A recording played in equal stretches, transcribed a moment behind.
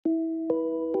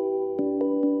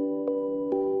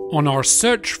On our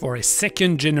search for a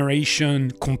second generation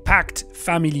compact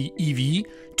family EV,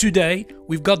 today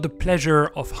we've got the pleasure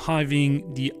of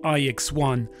having the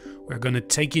iX1. We're gonna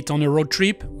take it on a road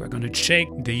trip, we're gonna check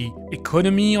the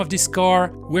economy of this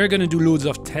car, we're gonna do loads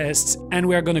of tests, and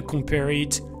we're gonna compare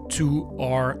it to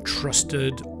our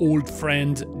trusted old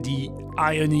friend, the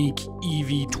Ioniq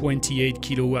EV 28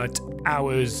 kilowatt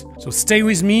hours. So stay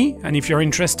with me, and if you're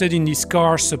interested in this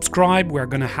car, subscribe. We're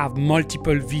gonna have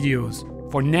multiple videos.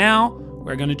 For now,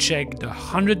 we're gonna check the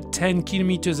 110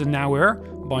 kilometers an hour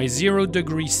by 0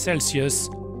 degrees Celsius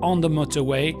on the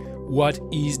motorway. What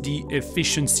is the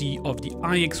efficiency of the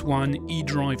iX1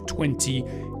 eDrive 20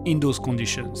 in those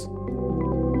conditions?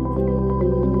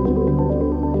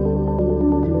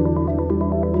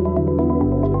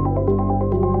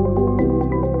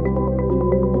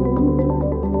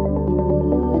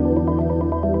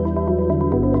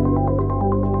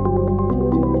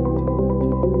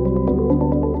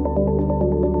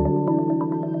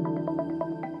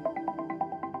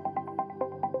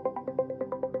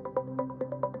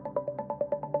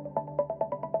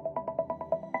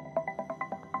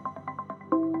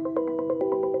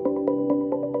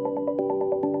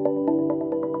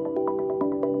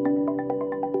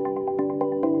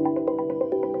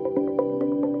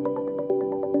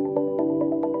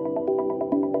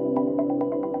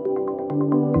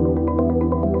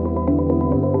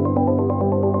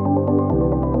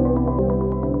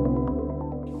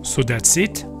 So that's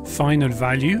it, final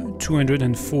value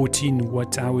 214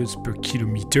 watt-hours per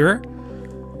kilometer.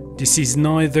 This is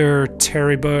neither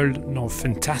terrible nor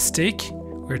fantastic.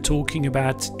 We're talking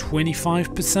about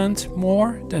 25%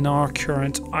 more than our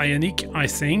current Ioniq, I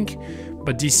think,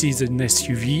 but this is an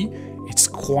SUV, it's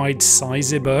quite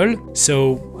sizable.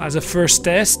 So as a first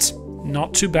test,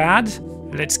 not too bad.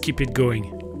 Let's keep it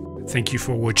going. Thank you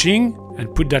for watching,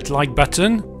 and put that like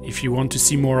button if you want to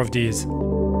see more of these.